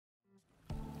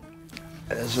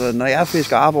Altså, når jeg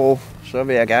fisker arbor, så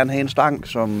vil jeg gerne have en stang,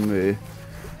 som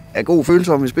er god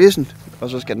følsom i spidsen, og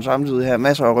så skal den samtidig have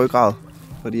masser af ryggrad.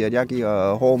 Fordi at jeg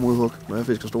giver hård modhug, når jeg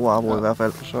fisker store arbor i hvert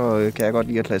fald, så kan jeg godt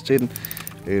lide at klasse til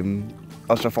den.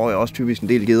 Og så får jeg også typisk en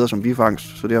del geder som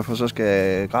bifangst, så derfor så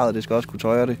skal gradet, det skal også kunne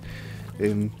tøjre det.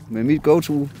 Men mit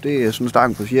go-to, det er sådan en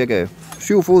stang på cirka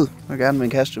 7 fod, og gerne med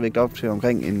en kastevægt op til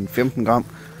omkring en 15 gram.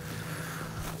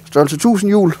 Størrelse 1000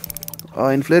 hjul,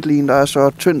 og en fletline, der er så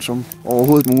tynd som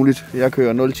overhovedet muligt. Jeg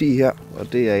kører 0,10 her,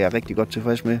 og det er jeg rigtig godt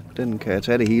tilfreds med. Den kan jeg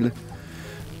tage det hele.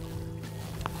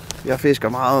 Jeg fisker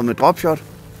meget med dropshot,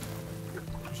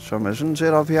 som er sådan et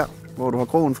setup her, hvor du har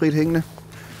krogen frit hængende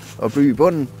og bly i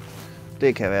bunden.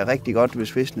 Det kan være rigtig godt,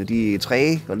 hvis fiskene de er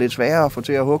træge og lidt sværere at få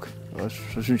til at hugge. Og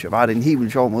så synes jeg bare, det er en helt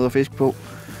vildt sjov måde at fiske på.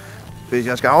 Hvis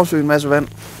jeg skal afsøge en masse vand,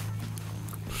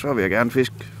 så vil jeg gerne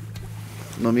fiske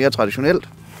noget mere traditionelt,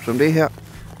 som det her.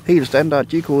 Helt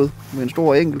standard jighoved med en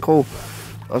stor enkelt krog,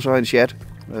 og så en chat,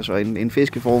 altså en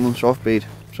fiskeformet softbait,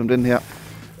 som den her.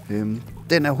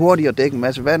 Den er hurtig at dække en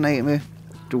masse vand af med.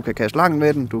 Du kan kaste langt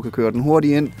med den, du kan køre den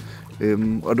hurtigt ind,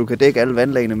 og du kan dække alle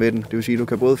vandlagene med den. Det vil sige, at du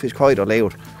kan både fiske højt og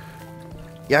lavt.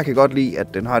 Jeg kan godt lide,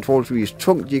 at den har et forholdsvis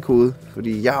tungt jighoved,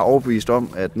 fordi jeg er overbevist om,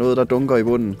 at noget, der dunker i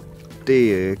bunden,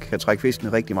 det kan trække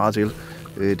fiskene rigtig meget til.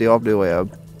 Det oplever jeg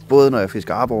både, når jeg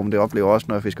fisker arbor, men det oplever jeg også,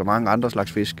 når jeg fisker mange andre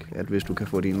slags fisk, at hvis du kan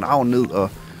få din navn ned og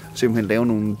simpelthen lave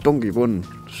nogle dunk i bunden,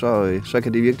 så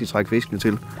kan det virkelig trække fiskene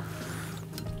til.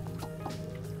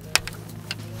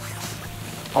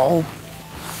 Og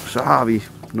så har vi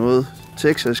noget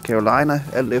Texas, Carolina,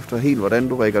 alt efter helt hvordan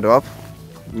du rækker det op.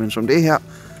 Men som det her,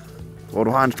 hvor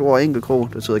du har en stor enkeltkrog,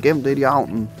 der sidder gemt lidt i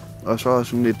avnen, og så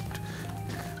sådan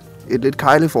et lidt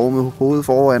kejleformet hoved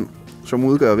foran, som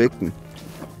udgør vægten.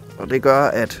 Og det gør,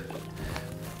 at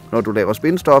når du laver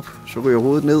spinstop, så ryger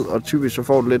hovedet ned, og typisk så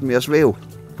får du lidt mere svæv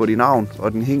på din avn,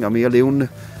 og den hænger mere levende.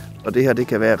 Og det her, det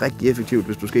kan være rigtig effektivt,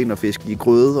 hvis du skal ind og fiske i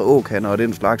grøde og åkander og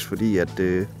den slags, fordi at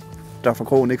der får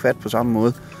krogen ikke fat på samme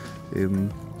måde.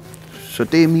 Så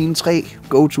det er mine 3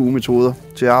 go-to-metoder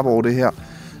til arbor, det her.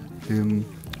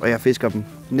 Og jeg fisker dem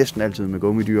næsten altid med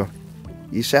gummidyr.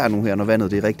 Især nu her, når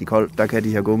vandet det er rigtig koldt, der kan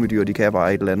de her gummidyr, de kan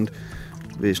bare et eller andet.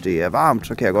 Hvis det er varmt,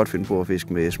 så kan jeg godt finde på at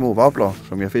fiske med små wobbler,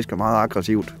 som jeg fisker meget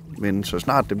aggressivt. Men så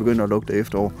snart det begynder at lugte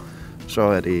efterår, så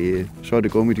er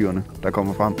det gummidyrene, der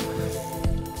kommer frem.